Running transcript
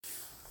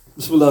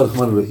Bismillah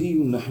ar-Rahman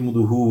ar-Rahim.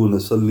 Nahmaduhu wa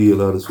nasalli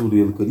ala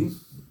Rasuli al-Kareem.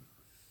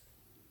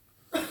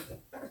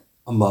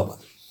 Amma ba'd.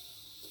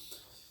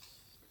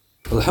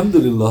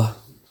 Alhamdulillah.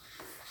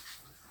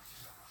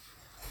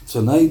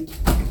 Tonight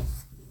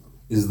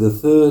is the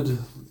 3rd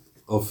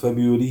of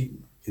February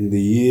in the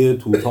year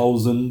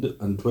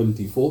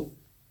 2024.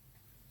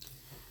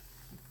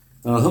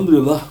 And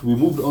Alhamdulillah, we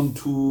moved on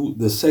to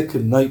the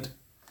second night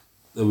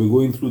that we're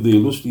going through the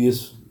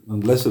illustrious and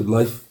blessed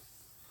life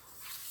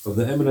of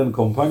the eminent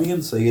companion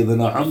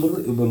Sayyidina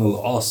Amr ibn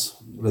Al-Aas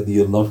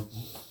radiyallahu.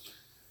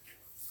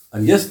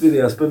 And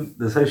yesterday I spent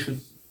the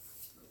session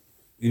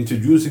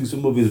introducing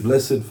some of his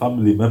blessed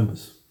family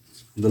members.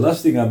 The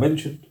last thing I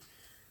mentioned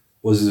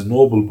was his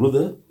noble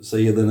brother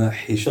Sayyidina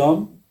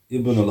Hisham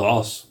ibn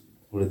Al-Aas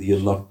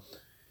radiyallahu.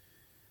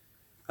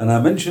 And I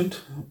mentioned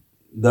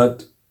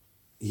that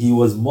he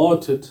was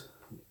martyred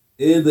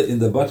either in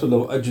the battle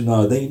of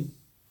Ajnadain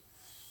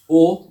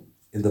or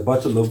in the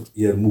battle of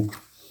Yarmouk.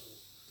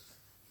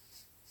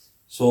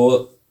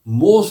 So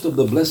most of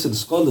the blessed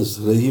scholars,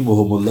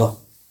 rahimahumullah,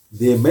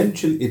 they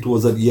mention it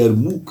was at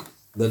Yarmouk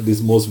that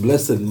this most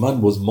blessed man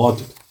was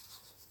martyred,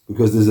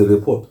 because there's a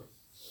report.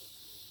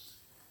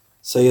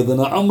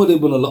 Sayyidina Amr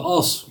ibn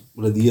Al-Aas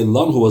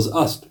radiyallahu anhu was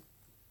asked,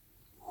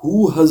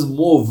 who has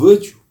more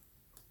virtue,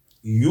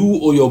 you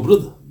or your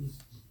brother?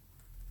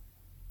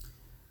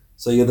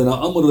 Sayyidina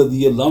Amr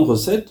radiyallahu anhu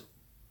said,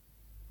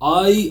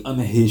 I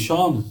and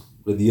Hisham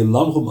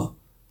radiyallahu anhu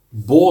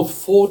both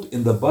fought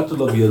in the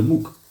battle of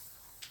Yarmouk.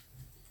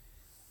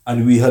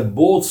 And we had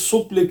both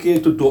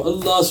supplicated to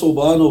Allah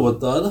subhanahu wa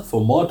ta'ala for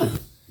martyrdom.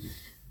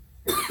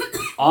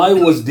 I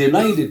was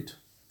denied it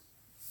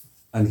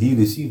and he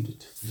received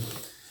it.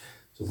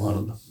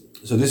 Subhanallah.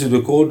 So this is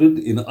recorded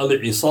in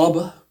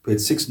Al-Isaba, page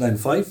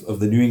 695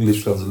 of the New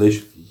English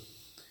Translation.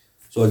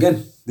 So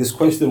again, this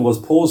question was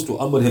posed to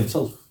Amr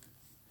himself.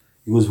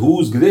 He was,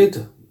 who's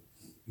greater,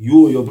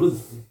 you or your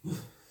brother?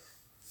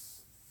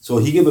 So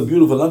he gave a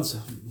beautiful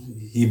answer.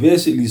 He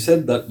basically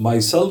said that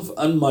myself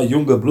and my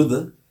younger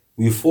brother,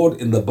 we fought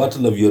in the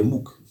battle of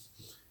Yarmouk.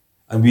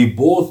 And we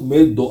both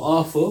made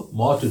dua for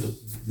martyrdom.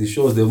 This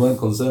shows they weren't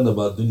concerned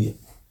about dunya.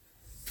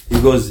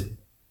 He goes,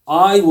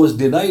 I was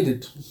denied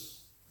it.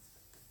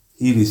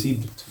 He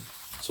received it.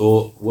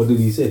 So what did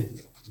he say?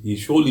 He's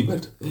surely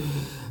better.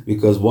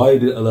 Because why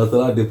did Allah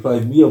Ta'ala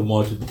deprive me of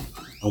martyrdom?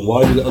 And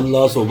why did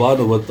Allah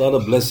subhanahu wa ta'ala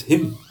bless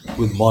him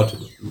with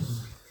martyrdom?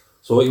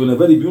 So in a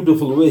very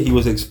beautiful way, he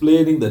was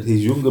explaining that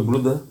his younger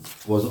brother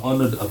was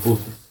honored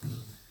above him.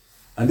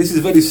 And this is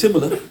very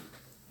similar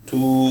to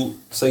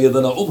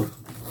Sayyidina Umar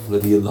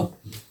radiyallahu.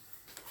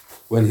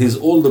 When his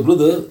older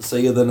brother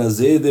Sayyidina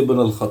Zayd ibn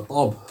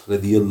Al-Khattab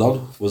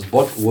radiyallahu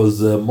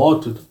was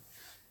martyred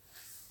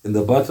in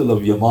the battle of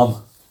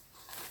Yamama,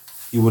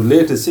 he would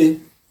later say,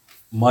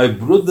 my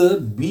brother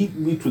beat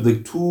me to the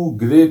two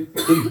great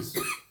things.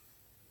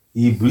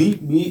 He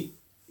beat me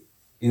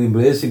in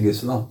embracing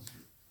Islam,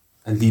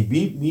 and he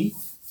beat me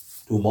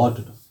to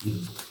martyrdom.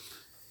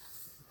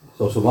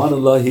 So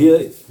subhanallah,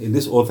 here in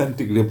this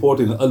authentic report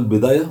in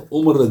Al-Bidayah,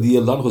 Umar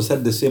radiyallahu anhu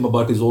said the same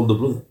about his older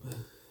brother.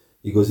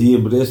 Because he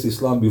embraced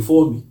Islam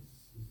before me.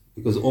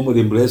 Because Umar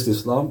embraced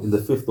Islam in the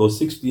 5th or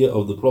 6th year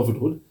of the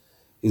prophethood.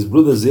 His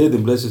brother Zayd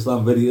embraced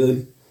Islam very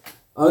early.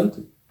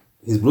 And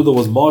his brother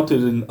was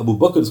martyred in Abu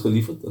Bakr's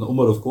Caliphate. And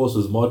Umar, of course,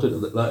 was martyred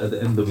at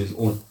the end of his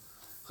own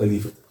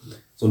Caliphate.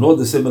 So note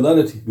the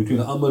similarity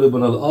between Amr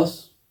ibn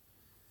Al-Aas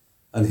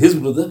and his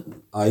brother,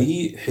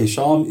 i.e.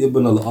 Hisham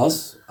ibn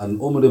Al-Aas, and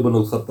Umar ibn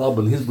Al-Khattab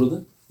and his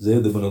brother,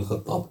 Zayd ibn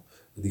Al-Khattab.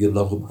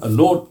 And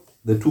note,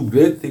 the two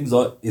great things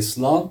are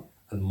Islam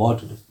and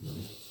martyrdom.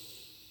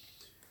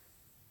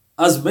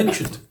 As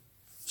mentioned,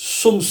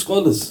 some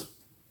scholars,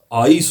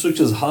 i.e. such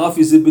as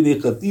Hafiz ibn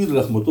Kathir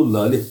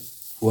rahmatullah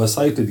alayh, who I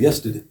cited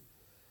yesterday,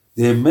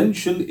 they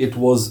mentioned it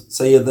was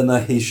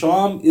Sayyidina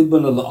Hisham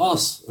ibn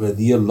Al-Aas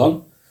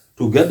radiyallahu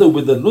together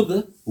with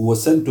another who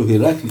was sent to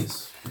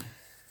Heraclius.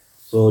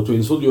 So to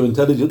insult your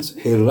intelligence,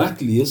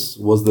 Heraclius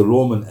was the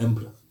Roman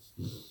emperor.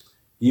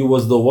 He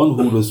was the one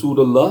who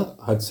Rasulullah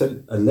had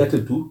sent a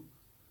letter to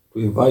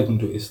invite him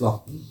to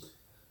Islam.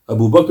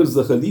 Abu Bakr is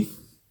the Khalif.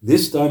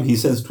 This time he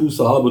sends two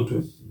Sahaba to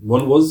him.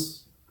 One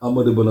was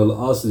Amr ibn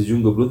Al-Aas, his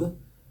younger brother,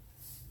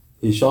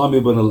 Hisham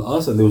ibn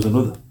Al-Aas, and there was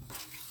another.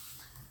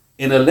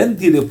 In a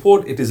lengthy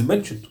report, it is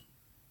mentioned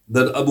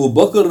that Abu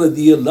Bakr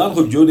radiyallahu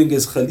anhu during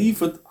his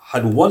Khalifat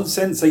had once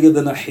sent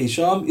Sayyidina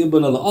Hisham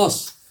ibn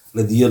Al-Aas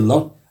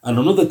radiyallahu and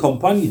another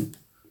companion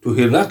to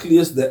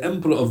Heraclius, the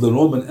emperor of the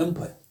Roman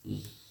Empire.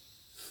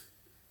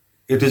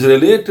 It is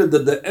related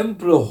that the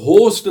emperor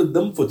hosted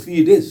them for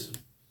 3 days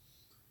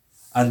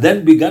and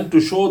then began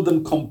to show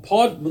them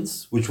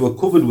compartments which were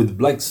covered with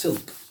black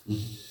silk.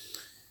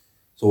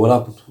 So what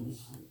happened?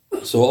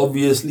 So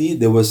obviously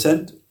they were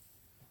sent,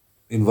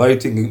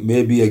 inviting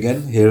maybe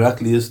again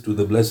Heraclius to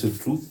the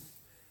blessed truth.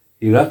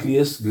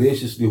 Heraclius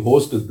graciously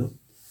hosted them,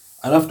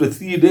 and after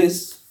 3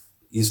 days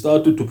he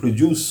started to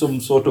produce some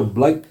sort of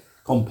black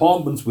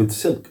compartments with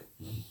silk.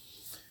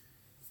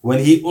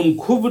 When he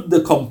uncovered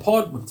the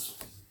compartments,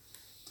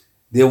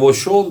 they were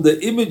shown the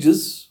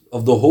images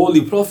of the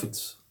holy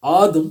prophets,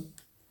 Adam,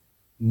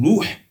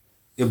 Nuh,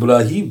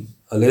 Ibraheem,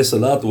 alayhi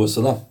salatu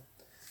wasalam.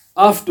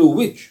 After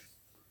which,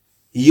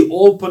 he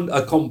opened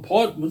a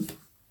compartment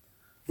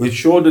which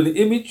showed an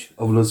image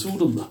of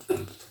Rasulullah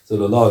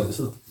sallallahu alayhi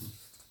wasallam.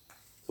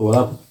 So what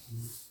happened?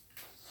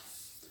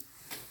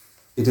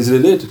 It is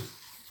related.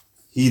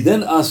 He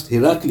then asked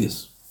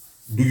Heraclius,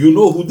 do you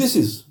know who this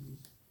is?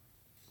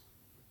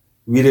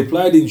 We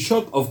replied in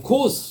shock, of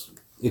course,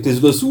 it is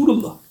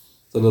Rasulullah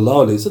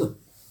sallallahu alayhi wasallam.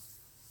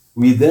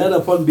 We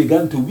thereupon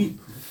began to weep.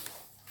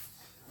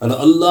 And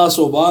Allah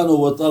subhanahu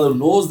wa ta'ala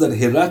knows that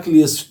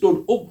Heraclius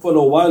stood up for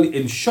a while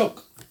in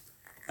shock,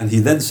 and he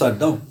then sat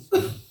down.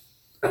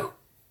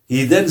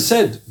 He then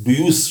said, do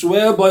you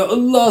swear by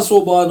Allah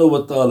subhanahu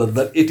wa ta'ala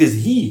that it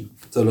is he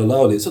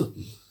sallallahu alayhi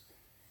wasallam?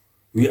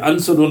 We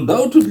answered,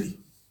 undoubtedly,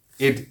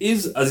 it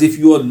is as if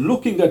you are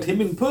looking at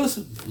him in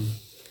person.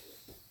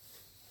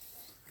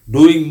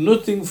 Doing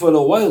nothing for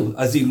a while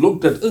as he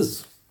looked at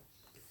us,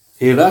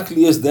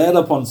 Heraclius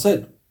thereupon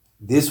said,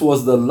 this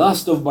was the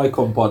last of my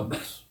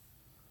compartments.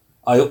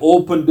 I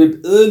opened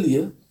it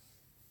earlier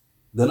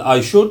than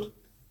I should,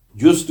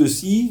 just to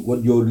see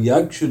what your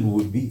reaction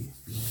would be.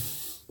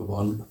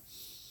 SubhanAllah.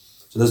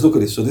 So let's look at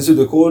this. So this is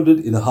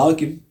recorded in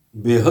Hakim,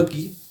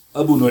 Bayhaqi,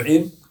 Abu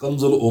Nu'aym,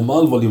 Kanz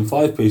al-Umal, volume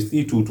 5, page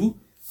 322.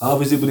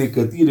 Hafiz ibn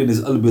Kathir in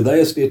his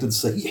Al-Bidayah stated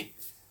Sahih,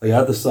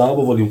 Ayat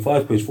al-Sahaba, volume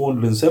 5, page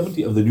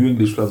 470 of the New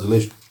English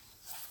Translation.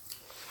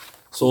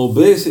 So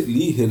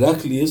basically,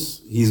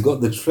 Heraclius, he's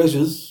got the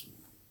treasures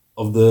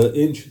of the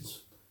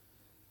ancients,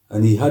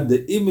 and he had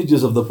the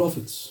images of the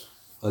prophets,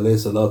 alayhi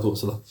salatu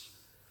wasalam.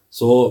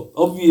 So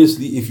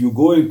obviously, if you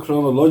go in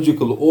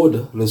chronological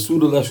order,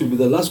 Rasulullah should be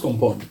the last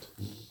compartment.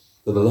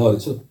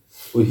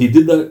 But he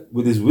did that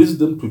with his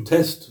wisdom to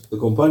test the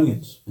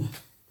companions.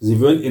 Because if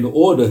he went in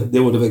order, they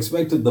would have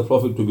expected the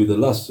Prophet to be the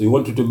last. So he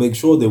wanted to make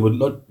sure they were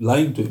not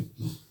lying to him.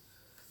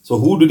 So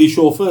who did he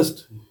show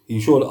first? He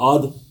showed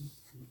Adam,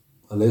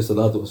 alayhi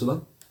salatu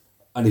wasalam.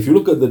 And if you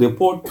look at the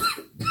report,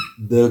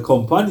 the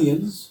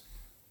companions,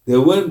 they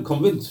weren't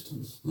convinced.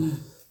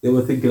 They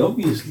were thinking,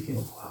 obviously,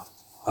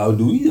 how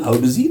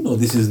does he know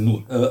this is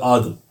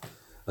Adam,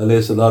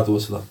 alayhi salatu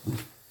wasalam.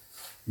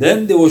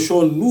 Then they were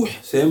shown Nuh,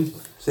 same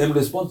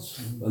response,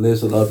 alayhi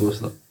salatu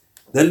wasalam.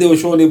 Then they were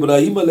shown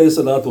Ibraheem, alayhi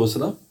salatu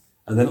wasalam,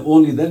 and then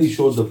only then he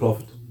showed the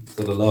Prophet,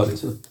 sallallahu alayhi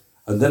wasallam.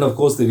 And then of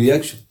course the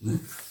reaction,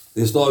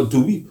 they started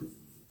to weep.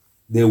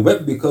 They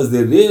wept because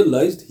they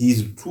realized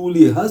he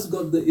truly has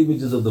got the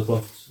images of the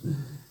prophets.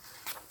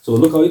 So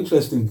look how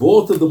interesting,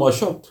 both of them are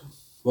shocked.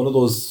 One of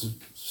those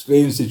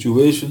strange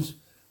situations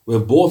where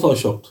both are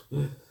shocked.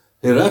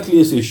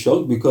 Heraclius is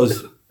shocked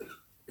because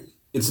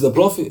it's the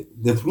Prophet.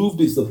 They proved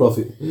it's the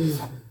Prophet.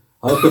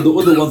 How can the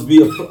other ones be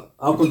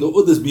how can the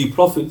others be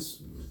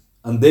prophets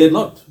and they're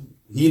not?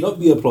 He not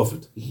be a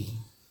prophet.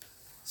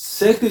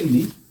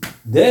 Secondly,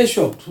 they're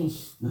shocked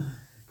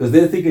because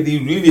they're thinking he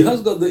really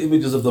has got the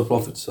images of the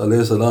prophets,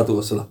 alayhi salatu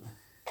wasalam.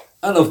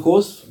 And of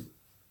course,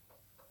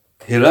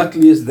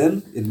 Heraclius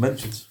then, it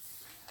mentions,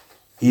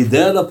 he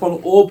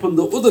thereupon opened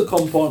the other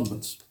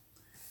compartments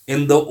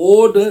in the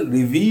order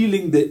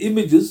revealing the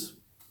images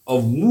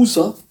of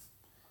Musa,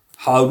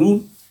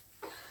 Harun,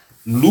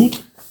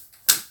 Lut,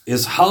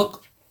 Ishaq,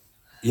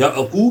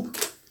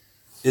 Yaqub,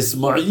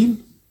 Ismail,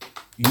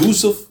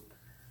 Yusuf,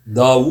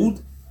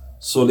 Dawood,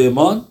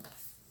 Suleiman,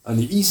 and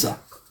Isa,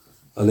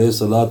 alayhi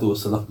salatu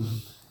wasalam.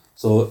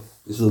 So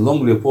this is a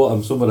long report,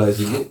 I'm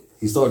summarizing it.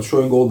 He started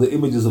showing all the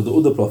images of the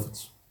other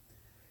prophets.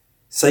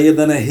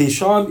 Sayyidina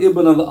Hisham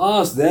ibn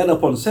Al-Aas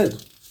thereupon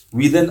said,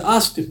 we then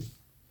asked him,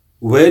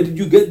 where did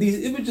you get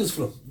these images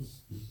from?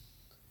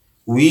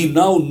 We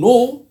now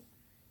know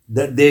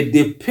that they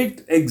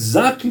depict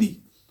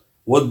exactly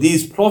what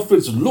these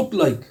prophets look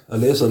like,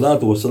 alayhi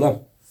salatu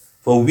wasalam.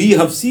 For we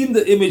have seen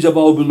the image of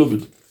our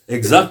beloved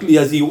exactly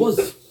as he was,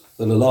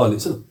 sallallahu alayhi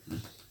wasallam.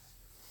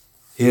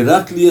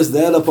 Heraclius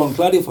thereupon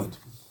clarified,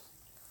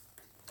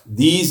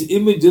 these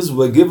images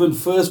were given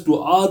first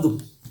to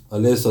Adam,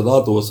 alayhi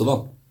salatu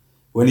wasalam,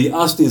 when he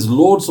asked his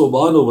Lord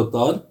subhanahu wa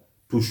ta'ala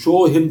to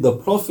show him the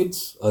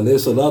prophets, alayhi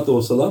salatu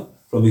wasalam,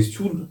 from his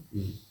children.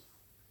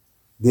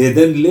 They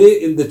then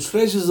lay in the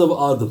treasures of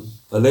Adam,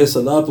 alayhi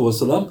salatu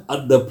wasalam,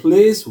 at the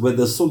place where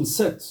the sun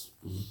sets.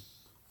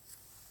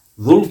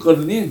 Dhul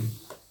Qarnayn,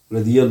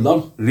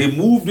 radiyallahu,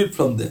 removed it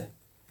from there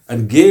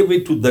and gave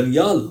it to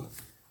Danyaal,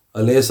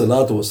 alayhi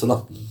salatu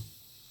wasalam.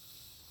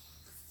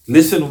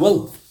 Listen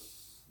well,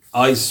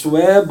 I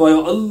swear by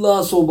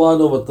Allah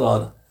subhanahu wa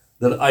ta'ala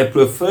that I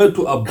prefer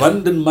to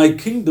abandon my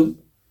kingdom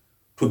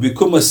to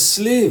become a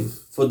slave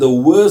for the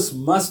worst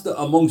master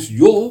amongst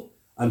you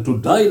and to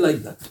die like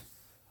that.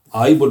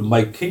 But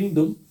my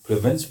kingdom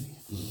prevents me.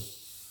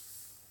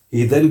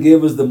 He then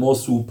gave us the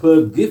most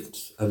superb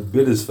gifts and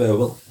bid us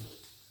farewell.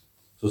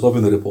 So stop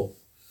in the report.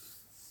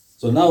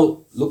 So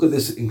now look at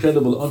this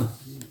incredible honor.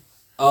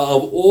 Out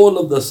of all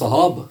of the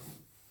Sahaba,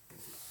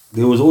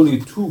 there was only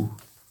two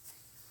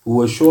who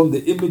were shown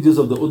the images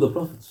of the other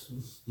prophets.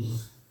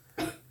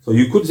 So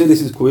you could say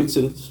this is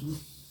coincidence,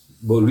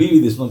 but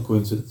really this is not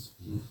coincidence.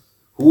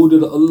 Who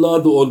did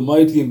Allah the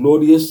Almighty and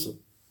Glorious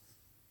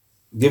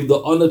give the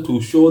honor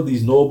to show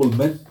these noble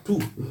men to?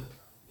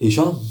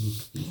 Hisham,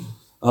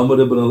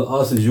 Amr ibn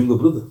Al-Aas, his younger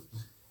brother.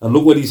 And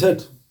look what he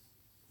said.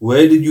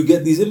 Where did you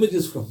get these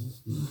images from?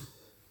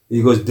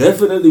 He goes,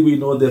 definitely we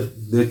know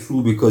they're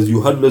true because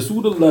you had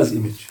Rasulullah's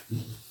image.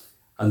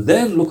 And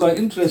then look how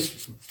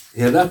interesting.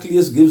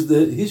 Heraclius gives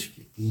the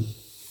history.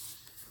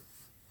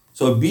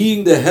 So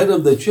being the head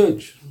of the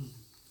church,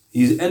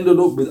 he's ended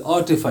up with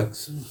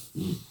artifacts.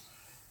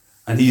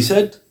 And he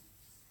said,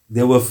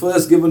 they were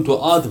first given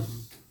to Adam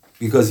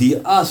because he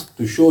asked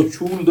to show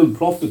children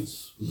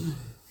prophets.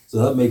 So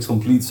that makes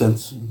complete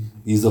sense.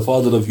 He's the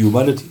father of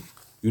humanity.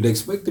 You'd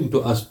expect him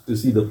to ask to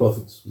see the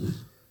prophets.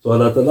 So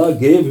Allah Ta'ala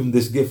gave him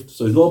this gift.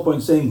 So there's no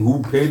point saying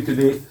who painted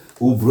it,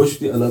 who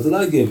brushed it. Allah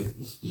Ta'ala gave it.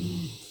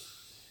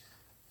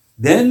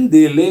 Then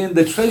they lay in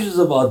the treasures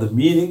of Adam,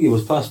 meaning it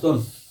was passed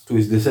on to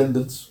his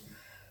descendants.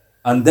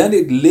 And then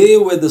it lay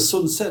where the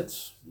sun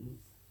sets.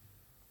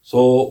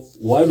 So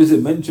why does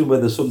it mention where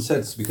the sun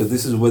sets? Because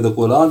this is where the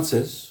Quran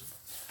says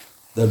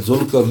that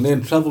Dhul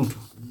Qarnayn traveled to,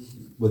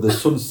 where the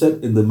sun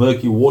set in the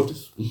murky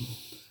waters.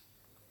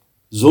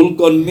 Dhul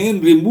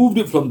Qarnayn removed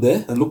it from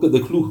there, and look at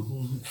the clue.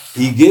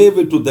 He gave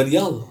it to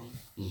Danyaal,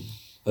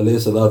 alayhi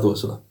salatu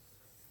wasalam.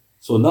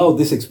 So now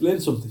this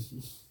explains something.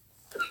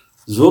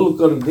 Dhul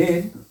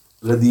Qarnayn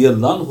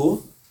radiyallahu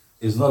anhu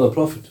is not a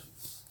prophet.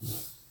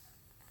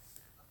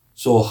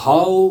 So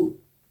how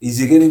is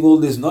he getting all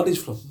this knowledge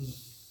from?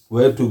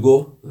 Where to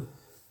go?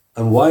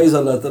 And why is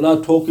Allah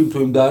Ta'ala talking to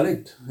him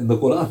direct in the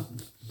Quran?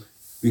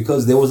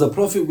 Because there was a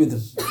prophet with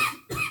him.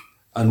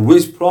 And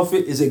which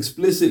prophet is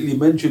explicitly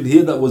mentioned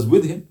here that was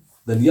with him?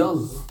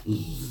 Danyaal.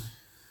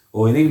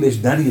 Or in English,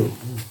 Daniel.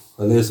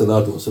 Alayhi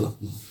salatu wasalam.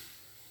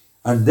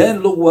 And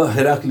then look what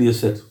Heraclius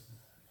said.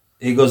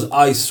 He goes,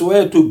 I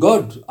swear to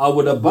God, I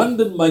would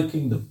abandon my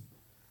kingdom.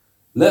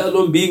 Let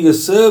alone being a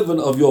servant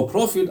of your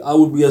prophet, I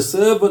would be a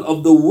servant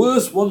of the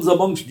worst ones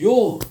amongst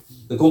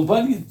the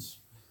companions.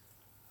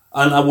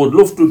 And I would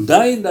love to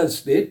die in that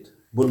state,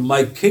 but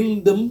my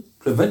kingdom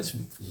prevents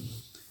me.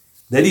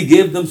 Then he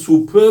gave them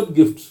superb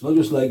gifts, not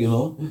just like,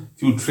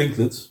 few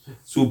trinkets,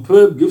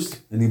 superb gifts,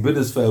 and he bid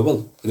us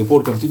farewell. The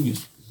report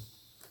continues.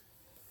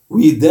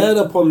 We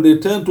thereupon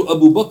returned to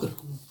Abu Bakr,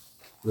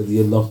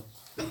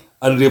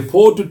 and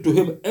reported to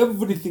him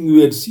everything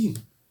we had seen,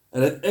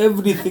 and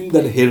everything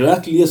that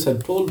Heraclius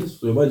had told us.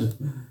 So imagine,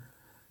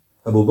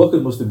 Abu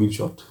Bakr must have been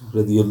shocked,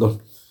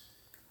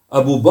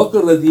 Abu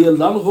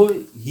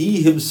Bakr,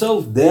 he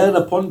himself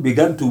thereupon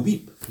began to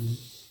weep.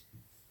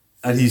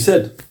 And he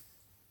said,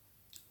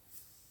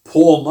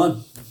 poor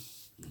man,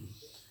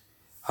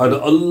 had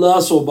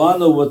Allah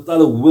subhanahu wa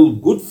ta'ala will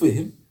good for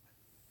him,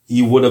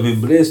 he would have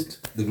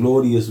embraced the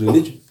glorious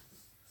religion.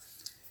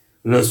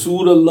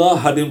 Rasulullah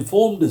had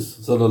informed us,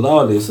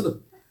 sallallahu alayhi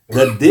wasallam,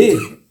 that they,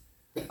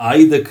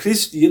 either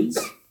Christians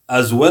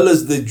as well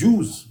as the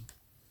Jews,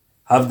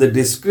 have the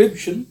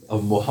description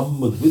of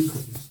Muhammad with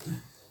them.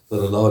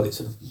 Sallallahu alayhi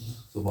wasallam.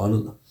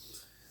 Subhanallah.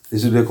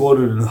 This is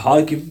recorded in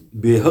Hakim,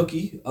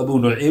 Bayhaqi, Abu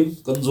Nu'aym,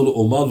 Kanzul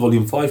Umal,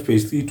 volume 5,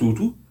 page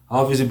 322.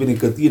 Hafiz ibn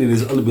Kathir in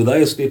his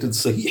Al-Bidayah stated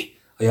Sahih,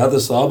 Ayat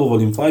al-Sahaba,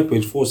 volume 5,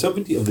 page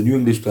 470 of the New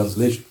English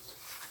Translation.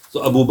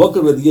 So Abu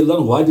Bakr radiyallahu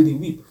anhu, why did he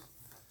weep?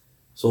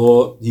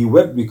 So he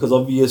wept because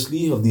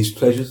obviously of these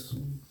treasures.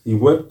 He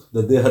wept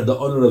that they had the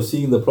honor of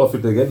seeing the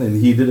Prophet again and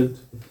he didn't.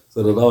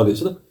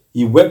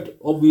 He wept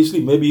obviously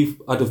maybe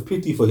out of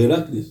pity for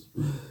Heraclius.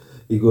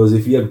 Because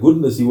if he had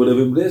goodness, he would have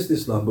embraced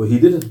Islam, but he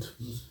didn't.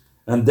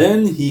 And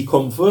then he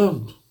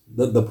confirmed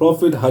that the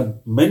Prophet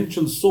had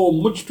mentioned so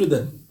much to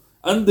them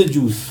and the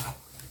Jews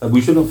that we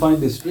shouldn't find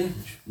this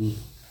strange.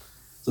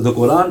 So the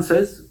Quran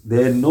says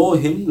they know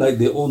him like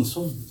their own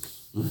sons.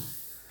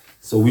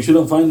 So we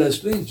shouldn't find that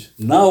strange.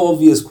 Now,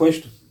 obvious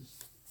question.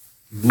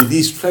 Do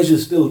these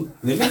treasures still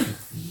remain?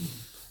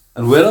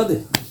 And where are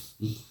they?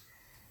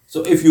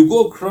 So if you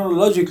go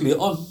chronologically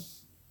on,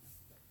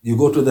 you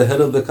go to the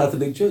head of the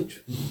Catholic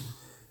Church.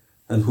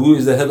 And who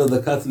is the head of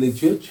the Catholic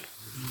Church?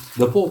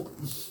 The Pope.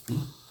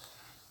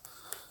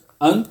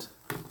 And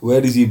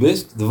where is he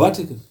based? The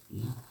Vatican.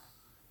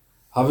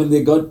 Haven't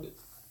they got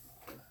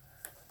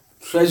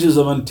treasures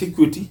of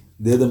antiquity?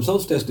 They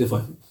themselves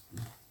testify.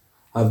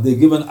 Have they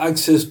given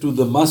access to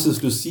the masses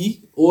to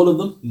see all of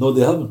them? No,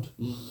 they haven't.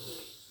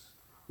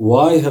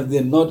 Why have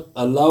they not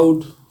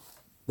allowed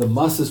the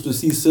masses to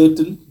see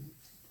certain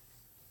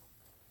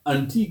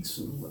antiques?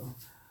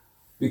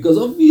 Because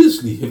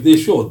obviously, if they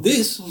show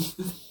this,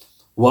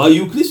 why are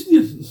you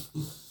Christian?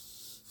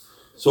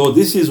 So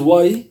this is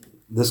why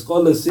the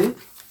scholars say,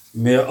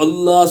 may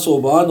Allah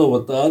subhanahu wa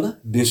ta'ala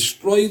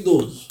destroy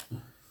those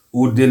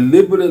who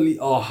deliberately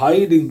are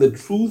hiding the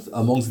truth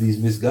amongst these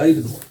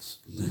misguided ones.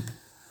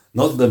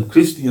 Not the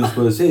Christians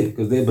per se,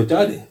 because they're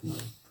bachade.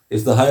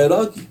 It's the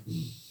hierarchy.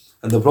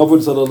 And the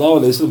Prophet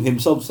ﷺ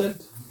himself said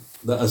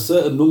that a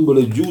certain number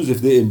of Jews,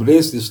 if they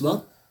embraced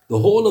Islam, the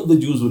whole of the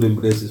Jews would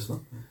embrace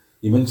Islam.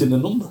 He mentioned a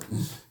number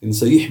in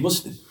Sahih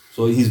Muslim.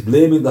 So he's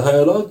blaming the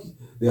hierarchy.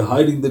 They're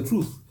hiding the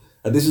truth.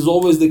 And this is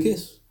always the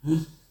case.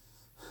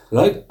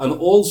 Right? And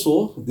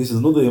also, this is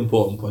another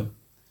important point.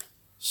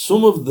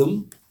 Some of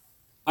them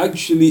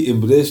actually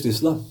embraced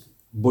Islam,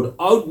 but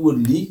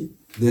outwardly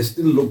they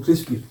still look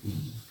Christian.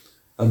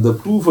 And the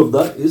proof of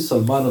that is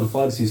Salman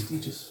al-Farsi's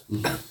teachers.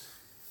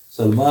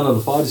 Salman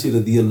al-Farsi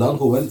radiallahu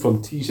anhu went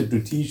from teacher to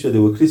teacher, they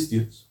were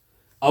Christians,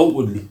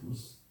 outwardly.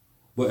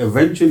 But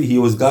eventually he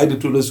was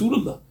guided to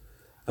Rasulullah.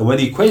 And when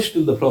he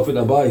questioned the Prophet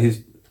about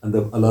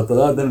Allah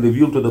Ta'ala then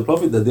revealed to the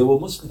Prophet that they were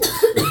Muslims.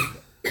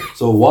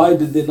 So why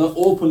did they not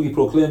openly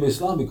proclaim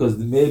Islam? Because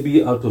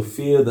maybe out of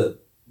fear that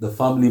the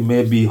family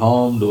may be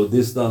harmed or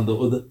this, that and the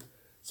other.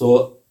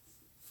 So,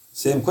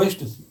 same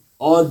question.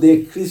 Are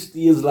there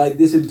Christians like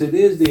this in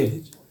today's day and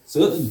age?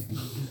 Certainly.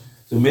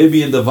 So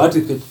maybe in the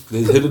Vatican,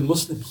 there's hidden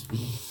Muslims.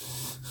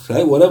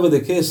 Right? Whatever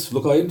the case,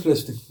 look how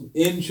interesting.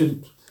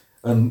 Ancient.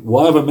 And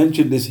why have I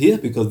mentioned this here?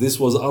 Because this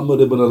was Amr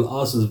ibn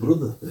Al-Aas's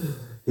brother.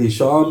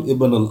 Hisham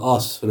ibn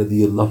Al-Aas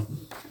radiyallahu.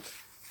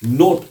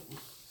 Note,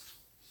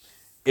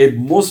 it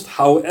must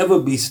however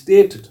be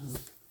stated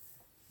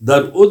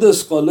that other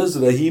scholars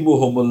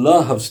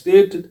rahimahumullah have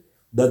stated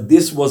that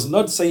this was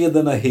not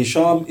Sayyidina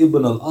Hisham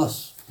ibn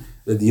Al-As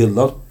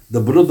radiyallahu, the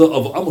brother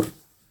of Amr,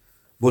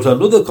 but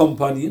another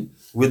companion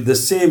with the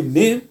same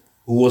name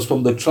who was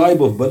from the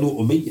tribe of Banu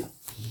Umayyah.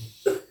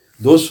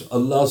 Thus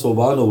Allah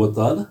subhanahu wa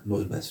ta'ala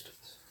knows best.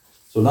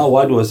 So now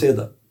why do I say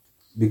that?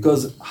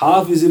 Because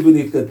Hafiz ibn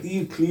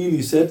Kathir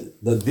clearly said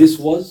that this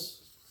was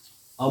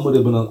Amr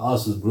ibn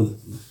Al-As's brother.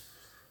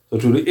 So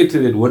to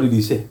reiterate, what did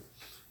he say?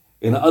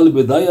 In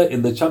Al-Bidayah,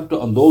 in the chapter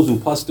on those who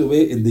passed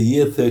away in the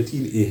year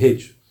 13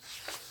 AH,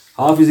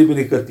 Hafiz ibn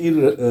Kathir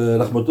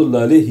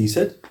rahmatullah alayhi, he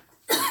said,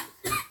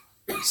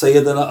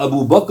 Sayyidina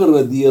Abu Bakr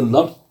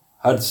radiyallahu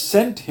had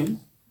sent him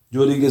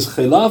during his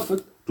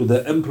khilafat to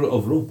the Emperor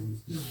of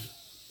Rome.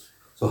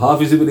 So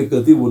Hafiz ibn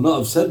Kathir would not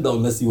have said that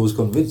unless he was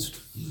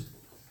convinced.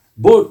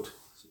 But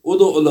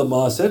other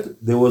ulama said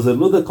there was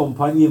another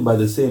companion by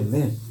the same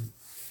name.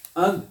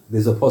 And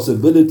there's a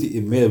possibility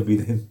it may have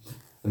been him.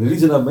 And the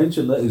reason I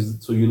mention that is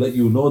so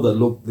you know that,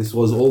 look, this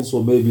was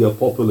also maybe a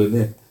popular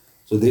name.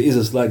 So there is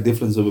a slight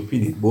difference of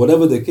opinion. But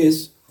whatever the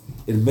case,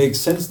 it makes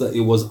sense that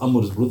it was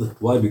Amr's brother.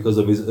 Why? Because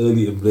of his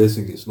early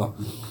embracing Islam.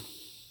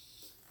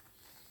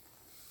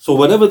 So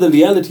whatever the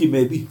reality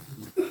may be,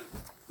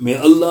 may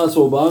Allah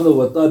subhanahu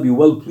wa ta'ala be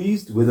well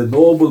pleased with a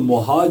noble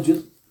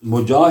muhajir,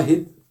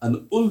 mujahid,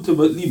 and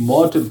ultimately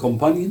martyr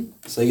companion,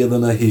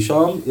 Sayyidina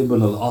Hisham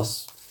ibn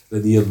Al-As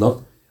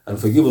radiyallahu, and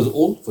forgive us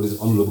all for his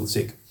honorable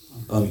sake.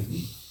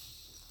 Ameen.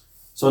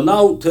 So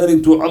now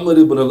turning to Amr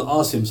ibn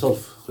Al-As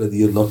himself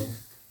radiyallahu,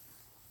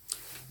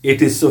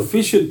 it is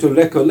sufficient to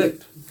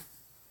recollect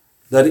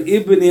that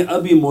Ibn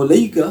Abi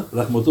Mulaika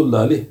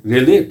rahmatullah alayh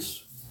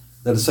relates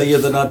that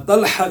Sayyidina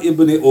Talha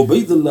ibn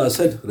Ubaidullah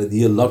said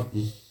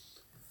radiyallahu,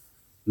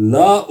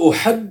 La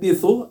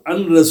uhaddithu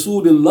an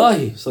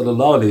Rasulillahi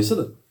sallallahu alayhi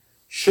wasallam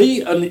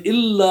shay'an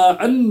illa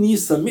anni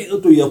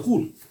sami'tu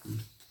yaqul.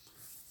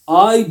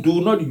 I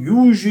do not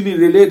usually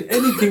relate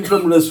anything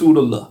from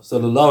Rasulullah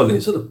sallallahu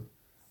alayhi wasallam,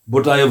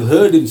 but I have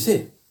heard him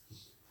say,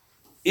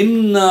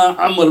 Inna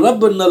Amr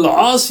ibn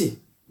Al-Aas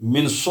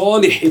min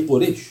salihi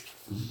Quraysh.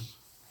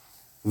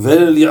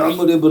 Verily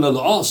Amr ibn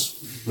Al-Aas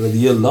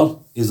radiyallahu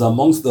is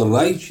amongst the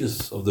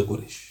righteous of the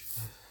Quraysh.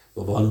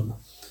 Subhanallah.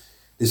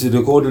 This is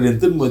recorded in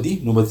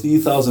Tirmidhi, number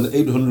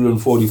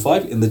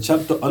 3845, in the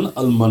chapter on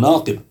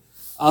Al-Manaqib.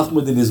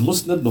 Ahmad in his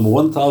Musnad, number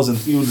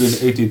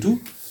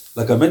 1382.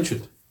 Like I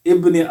mentioned,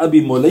 Ibn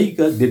Abi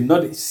Mulaika did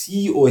not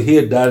see or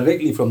hear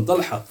directly from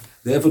Talha.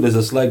 Therefore, there's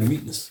a slight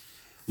weakness.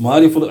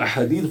 Ma'arif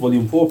al-Ahadith,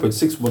 volume 4, page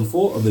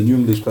 614 of the New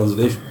English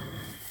Translation.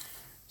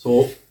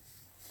 So,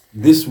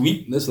 this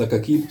weakness, like I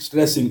keep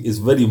stressing, is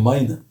very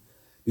minor.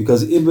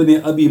 Because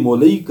Ibn Abi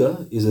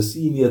Mulaika is a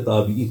senior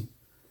tabi'in.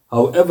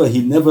 However,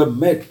 he never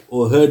met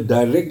or heard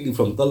directly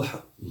from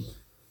Talha.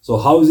 So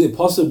how is it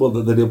possible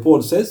that the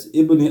report says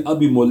Ibn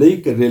Abi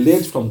Mulaika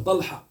relates from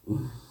Talha?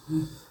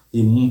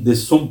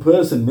 There's some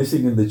person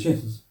missing in the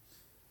chain.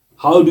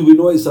 How do we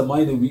know it's a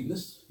minor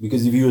weakness?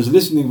 Because if he was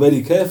listening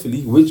very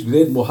carefully, which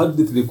great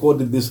muhaddith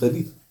recorded this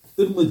hadith?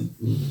 Tirmidhi.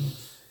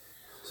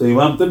 So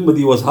Imam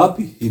Tirmidhi was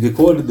happy. He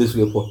recorded this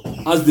report,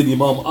 as did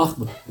Imam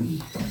Ahmad.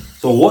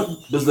 So what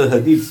does the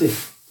hadith say?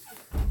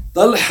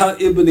 Talha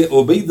ibn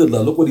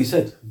Ubaidullah, look what he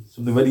said.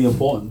 Something very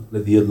important.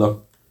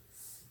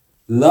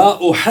 La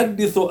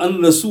uhaddithu an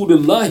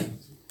Rasulullah.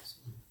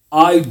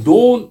 I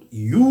don't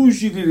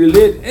usually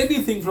relate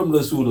anything from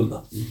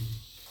Rasulullah.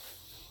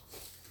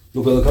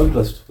 Look at the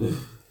contrast.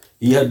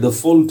 He had the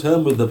full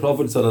term with the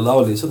Prophet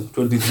sallallahu alaihi wasallam,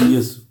 23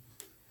 years.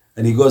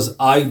 And he goes,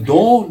 I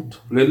don't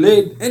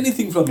relate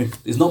anything from him.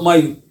 It's not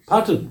my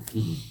pattern.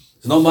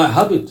 It's not my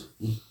habit.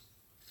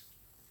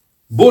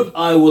 But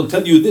I will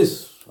tell you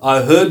this.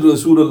 I heard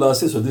Rasulullah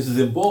say, so this is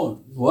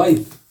important.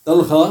 Why?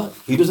 Talha,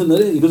 he doesn't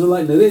narrate. He doesn't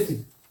like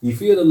narrating. He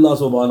feared Allah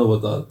subhanahu wa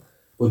ta'ala.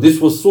 But this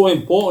was so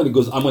important. He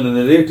goes, I'm going to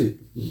narrate it.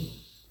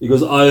 He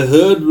goes, I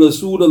heard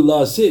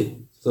Rasulullah say,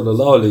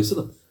 sallallahu alayhi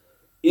wa sallam,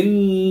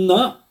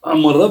 Inna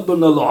Amr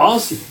ibn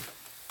Al-Aas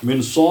min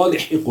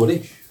salihi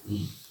Quraysh.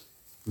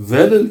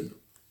 Verily,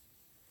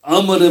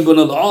 Amr ibn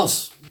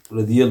Al-Aas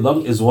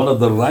radiyallahu anhu is one of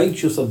the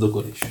righteous of the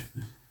Quraysh.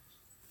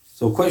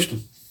 So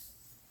question,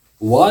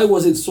 why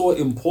was it so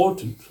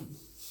important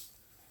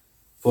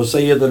for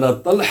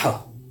Sayyidina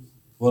Talha,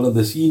 one of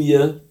the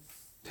senior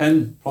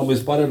 10 from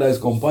his paradise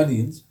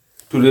companions,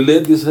 to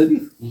relate this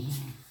hadith? You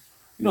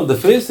know, the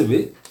face of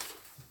it,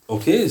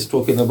 okay, it's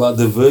talking about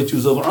the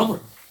virtues of Amr.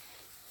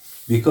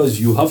 Because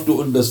you have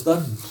to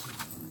understand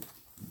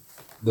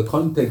the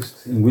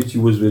context in which he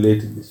was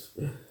relating this.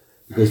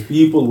 Because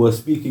people were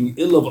speaking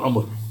ill of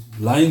Amr,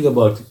 lying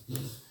about it,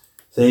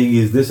 saying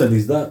he's this and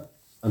he's that.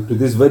 And to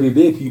this very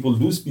day, people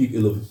do speak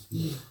ill of him.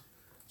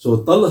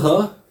 So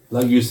Talha,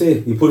 like you say,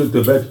 he put it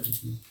to bed.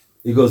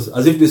 He goes,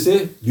 as if to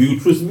say, do you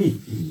trust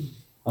me?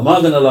 Am I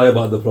going to lie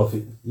about the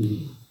Prophet?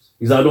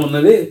 He said, I don't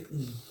narrate.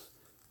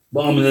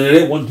 But I'm going to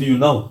narrate one to you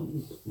now.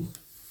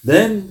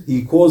 Then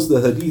he quotes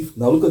the hadith.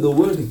 Now look at the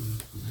wording.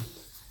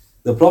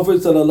 The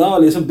Prophet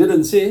ﷺ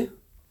didn't say,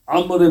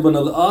 Amr ibn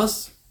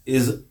Al-Aas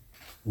is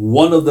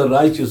one of the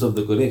righteous of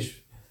the Quraysh.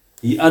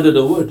 He added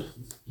a word.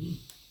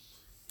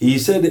 He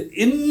said,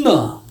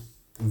 Inna,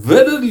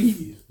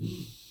 verily.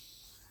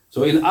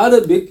 So in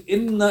Arabic,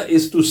 Inna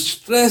is to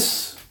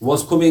stress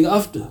what's coming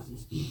after.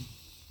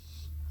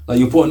 Like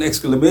you put an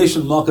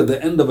exclamation mark at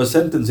the end of a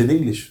sentence in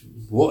English.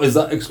 What does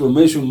that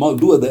exclamation mark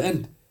do at the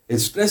end?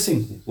 It's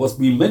stressing what's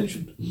being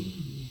mentioned.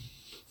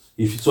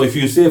 So if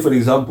you say, for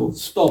example,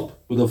 stop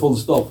with a full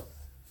stop,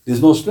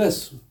 there's no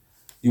stress.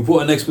 You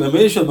put an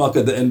exclamation mark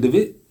at the end of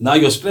it, now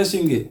you're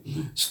stressing it.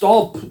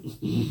 Stop.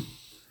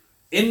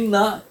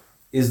 Inna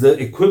is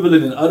the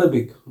equivalent in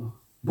Arabic,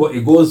 but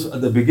it goes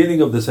at the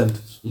beginning of the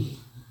sentence.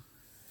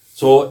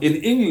 So in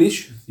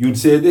English, you'd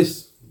say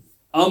this,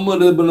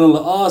 Amr ibn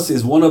Al-Aas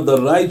is one of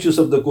the righteous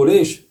of the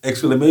Quraysh,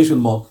 exclamation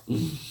mark.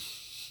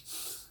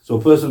 So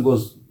a person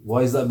goes,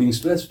 why is that being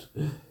stressed?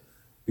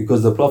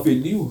 Because the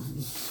Prophet knew.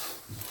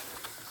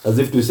 As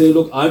if to say,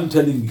 look, I'm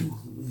telling you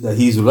that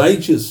he's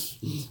righteous.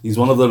 He's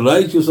one of the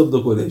righteous of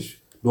the Quraysh.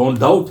 Don't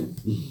doubt him.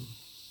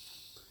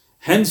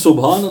 Hence,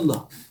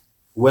 subhanallah,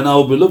 when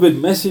our beloved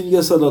Messenger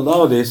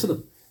sallallahu alaihi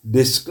wasallam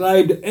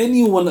described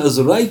anyone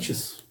as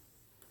righteous,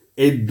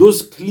 it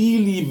does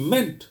clearly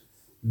meant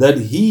that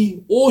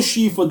he or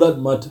she, for that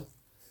matter,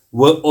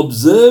 were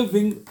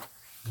observing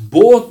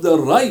both the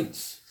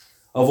rights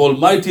of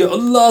Almighty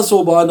Allah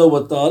subhanahu wa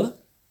ta'ala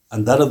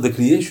and that of the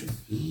creation.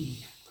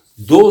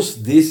 Thus,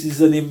 this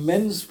is an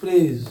immense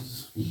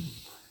praise.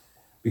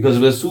 Because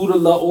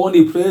Rasulullah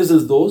only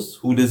praises those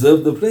who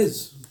deserve the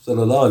praise.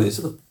 Sallallahu alayhi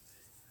wasallam.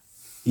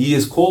 He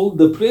is called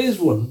the praised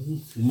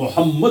one.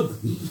 Muhammad.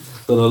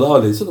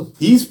 Sallallahu alayhi wasallam.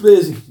 He's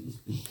praising.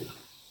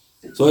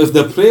 So if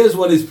the praised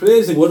one is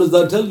praising, what does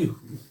that tell you?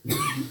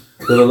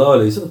 Sallallahu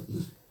alayhi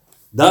wasallam.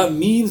 That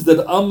means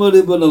that Amr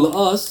ibn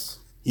Al-As,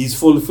 he's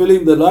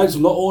fulfilling the rights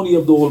not only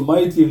of the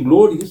Almighty and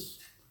Glorious,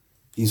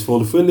 he's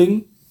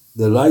fulfilling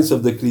the rights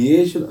of the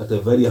creation at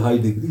a very high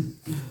degree.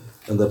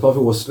 And the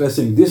Prophet was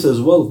stressing this as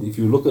well, if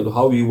you look at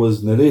how he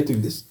was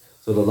narrating this.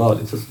 So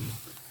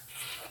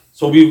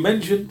we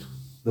mentioned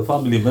the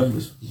family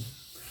members.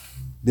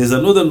 There's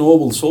another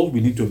noble soul we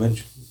need to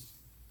mention.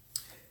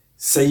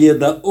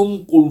 Sayyida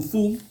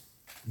Kulthum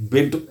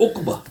bint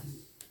Uqba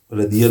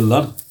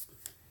radiyallahu anha.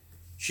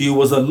 She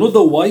was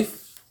another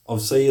wife of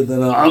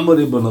Sayyidina Amr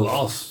ibn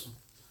Al-Aas.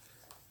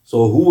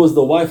 So who was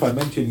the wife I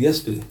mentioned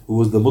yesterday? Who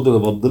was the mother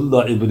of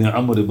Abdullah ibn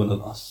Amr ibn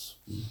Al-As?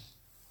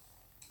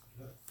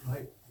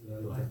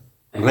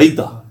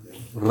 Raita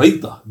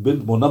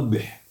bint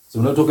Munabbih. So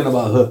we're not talking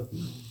about her,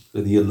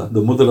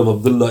 the mother of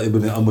Abdullah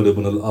ibn Amr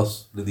ibn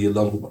Al-As.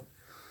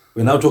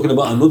 We're now talking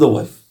about another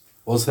wife.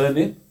 What's her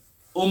name?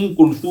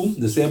 Kulthum,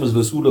 the same as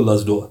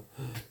Rasulullah's daughter.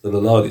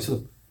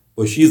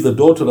 But she's the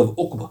daughter of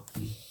Uqba.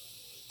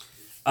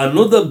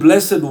 Another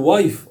blessed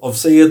wife of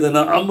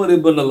Sayyidina Amr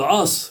ibn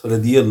Al-As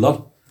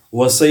radiyallahu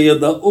was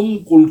Sayyida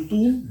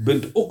Kulthum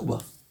bint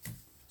Uqba.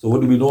 So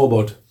what do we know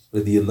about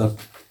radiyallahu?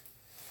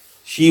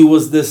 She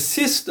was the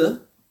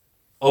sister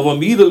of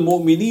Amir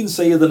al-Mu'mineen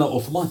Sayyidina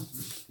Uthman.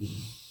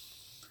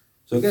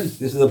 So again,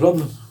 this is the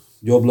problem.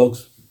 Job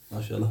logs.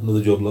 MashaAllah,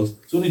 another job logs.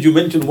 As soon as you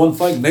mention one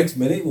fight, next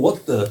minute,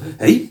 what the?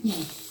 Hey?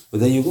 But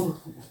there you go.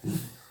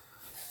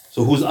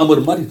 So who's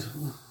Amr married?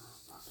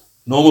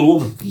 Normal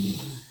woman.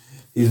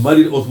 He's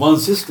married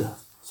Uthman's sister.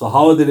 So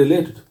how are they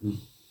related?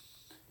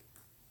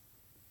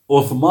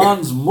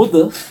 Uthman's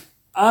mother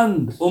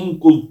and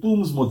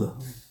Kulthum's mother,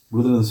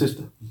 brother and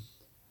sister,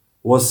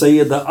 was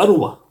Sayyida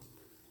Arwa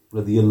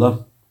radiyallahu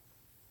anha.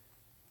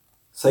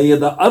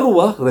 Sayyida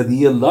Arwa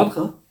radiyallahu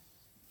anha,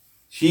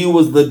 she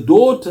was the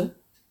daughter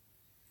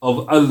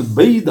of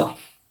Al-Bayda.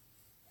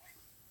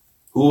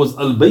 Who was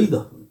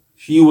Al-Bayda?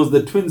 She was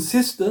the twin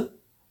sister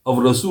of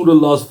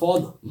Rasulullah's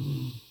father,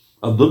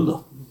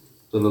 Abdullah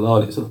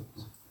sallallahu alayhi wa sallam.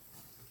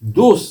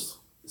 Thus,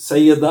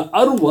 Sayyida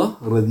Arwa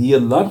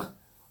radiyallahu anha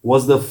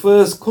was the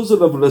first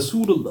cousin of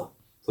Rasulullah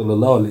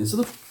sallallahu alayhi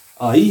wa sallam,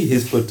 i.e.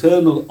 his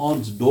paternal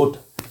aunt's daughter.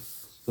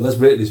 So let's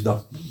break this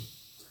down.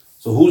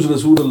 So who's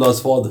Rasulullah's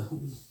father?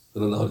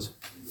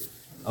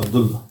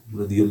 Abdullah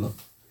radiyallahu.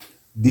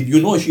 Did you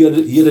know he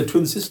had a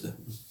twin sister?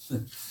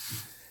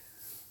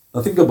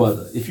 Now think about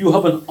that. If you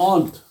have an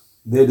aunt,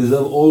 they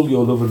deserve all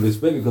your love and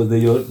respect because they're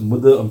your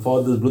mother and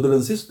father's brother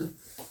and sister.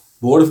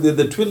 But what if they're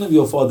the twin of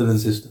your father and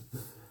sister?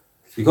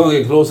 You can't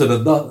get closer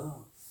than that.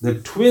 The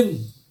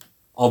twin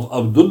of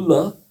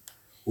Abdullah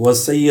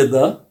was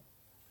Sayyida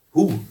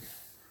who?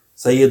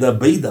 Sayyida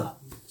Bayda.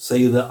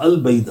 Sayyida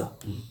Al-Bayda.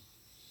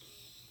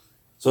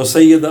 So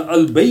Sayyida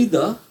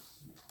Al-Bayda,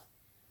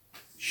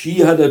 she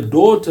had a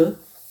daughter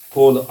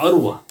called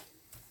Arwa.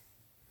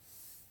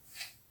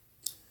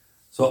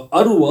 So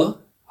Arwa,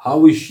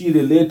 how is she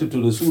related to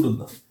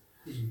Rasulullah?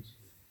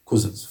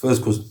 Cousins,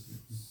 first cousin.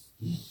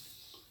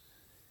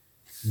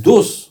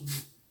 Thus,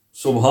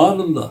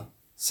 Subhanallah,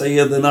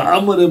 Sayyidina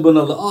Amr ibn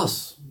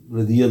Al-Aas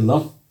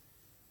radiyallahu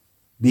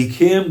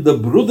became the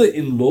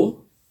brother-in-law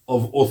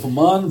of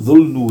Uthman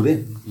Dhul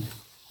Nurayn.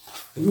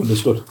 Have you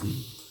understood?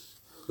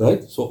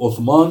 Right? So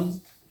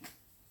Uthman,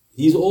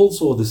 he's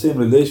also the same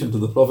relation to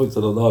the Prophet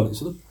sallallahu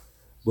alaihi wasallam,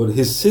 but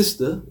his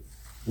sister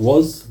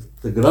was,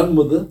 the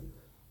grandmother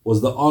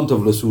was the aunt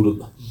of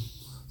Rasulullah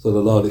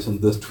sallallahu alaihi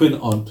wasallam, the twin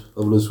aunt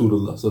of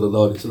Rasulullah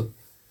sallallahu alaihi wasallam.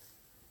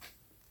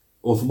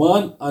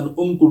 Uthman and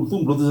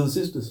Kulthum, brothers and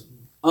sisters.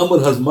 Amr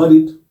has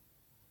married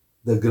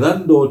the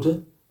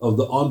granddaughter of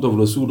the aunt of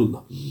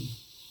Rasulullah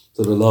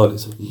sallallahu alaihi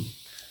wasallam.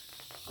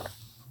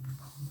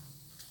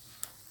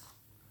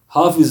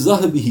 Hafiz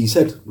Zahabi, he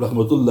said,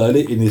 rahmatullah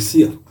alayhi, in his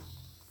seer,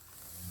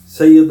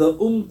 Sayyida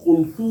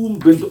Kulthum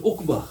bint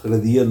Uqbah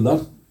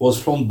radiyallahu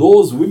was from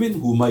those women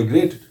who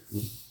migrated.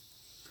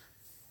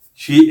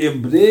 She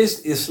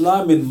embraced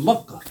Islam in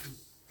Makkah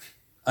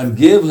and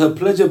gave her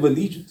pledge of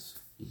allegiance.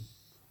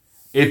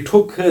 It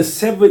took her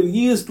 7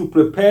 years to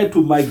prepare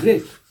to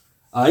migrate.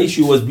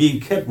 She was being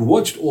kept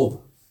watched over.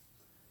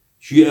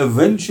 She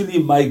eventually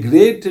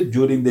migrated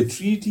during the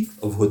Treaty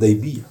of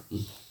Hudaybiyah.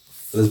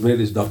 Let's break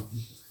this down.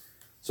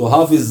 So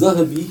Hafiz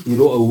Zahabi, he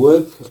wrote a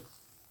work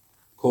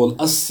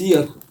called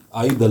As-Siyar,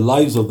 i.e. the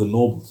lives of the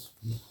nobles.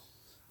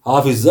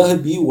 Hafiz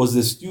Zahabi was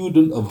the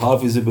student of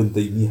Hafiz ibn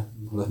Taymiyyah,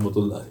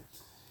 rahmatullah.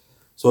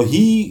 So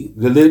he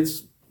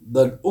relates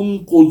that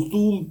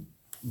Kulthum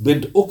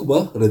bint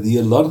Uqbah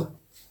radiyallahu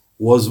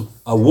was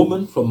a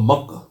woman from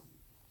Makkah.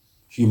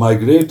 She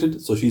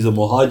migrated, so she's a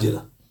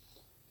muhajirah.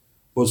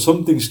 But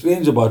something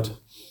strange about her.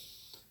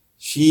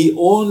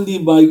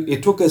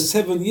 It took her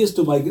 7 years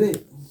to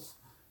migrate.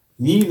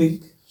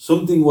 Meaning,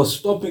 something was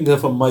stopping her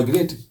from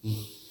migrating.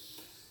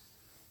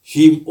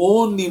 She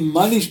only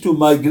managed to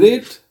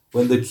migrate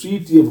when the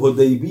Treaty of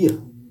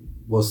Hudaybiyah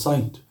was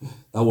signed.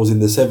 That was in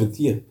the 7th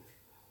year.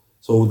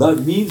 So that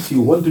means she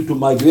wanted to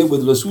migrate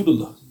with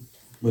Rasulullah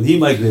when he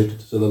migrated,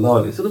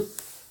 sallallahu alaihi wasallam.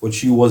 But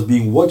she was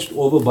being watched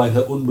over by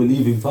her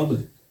unbelieving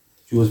family.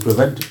 She was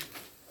prevented.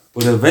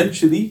 But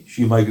eventually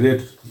she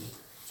migrated.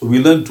 So we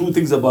learned two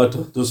things about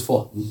her thus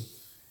far.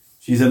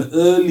 She's an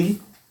early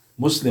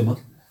Muslimah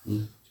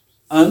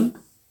and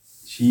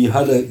she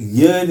had a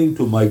yearning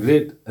to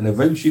migrate, and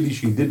eventually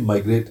she did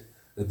migrate.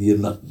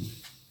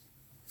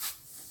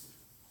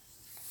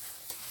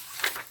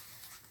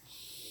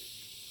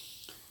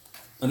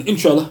 And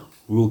inshallah,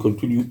 we will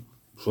continue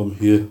from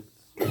here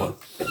tomorrow.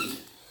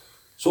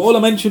 So all I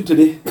mentioned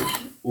today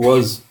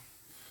was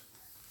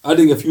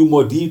adding a few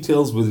more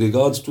details with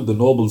regards to the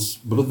noble's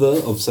brother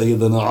of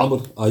Sayyidina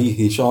Amr, i.e.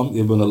 Hisham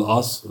ibn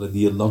Al-Aas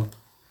radiyallahu,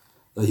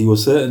 that he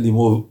was certainly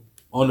more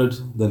honored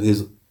than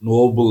his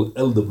noble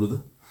elder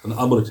brother. And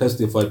Amr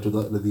testified to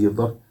that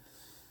radiyallahu.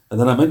 And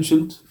then I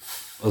mentioned,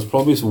 as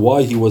promised,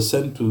 why he was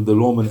sent to the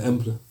Roman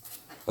emperor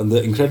and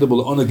the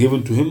incredible honor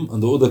given to him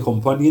and the other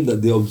companion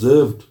that they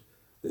observed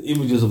the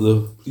images of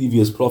the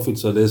previous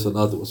prophets alayhi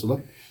salatu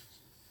wasalam.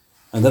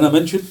 And then I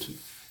mentioned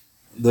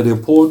the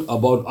report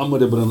about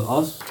Amr ibn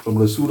Al-Aas from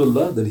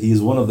Rasulullah that he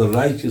is one of the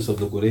righteous of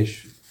the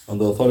Quraysh on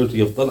the authority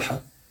of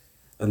Talha.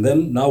 And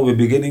then now we're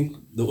beginning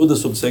the other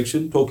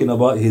subsection talking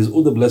about his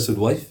other blessed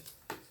wife,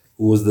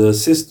 who was the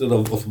sister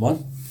of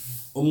Uthman,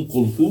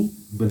 Kulthum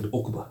bint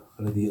Uqbah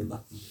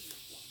radiyallahu.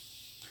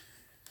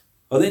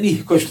 Are there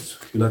any questions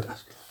you'd like to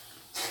ask?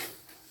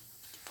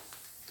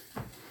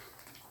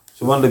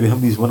 سبحان الله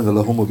بحمده سبحانك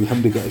اللهم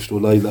وبحمدك أشهد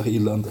أن لا إله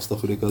إلا أنت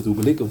أستغفرك وأتوب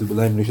إليك وأتوب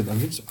بالله من الشيطان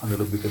الرجيم سبحان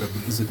ربك رب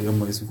العزة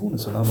عما يصفون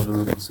وسلام على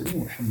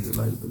المرسلين والحمد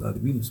لله رب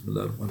العالمين بسم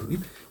الله الرحمن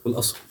الرحيم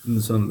والعصر إن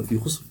الإنسان لفي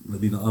خسر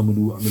الذين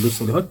آمنوا وعملوا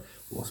الصالحات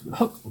وتواصوا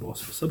بالحق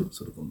وتواصوا بالصبر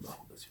صدق الله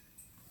العظيم.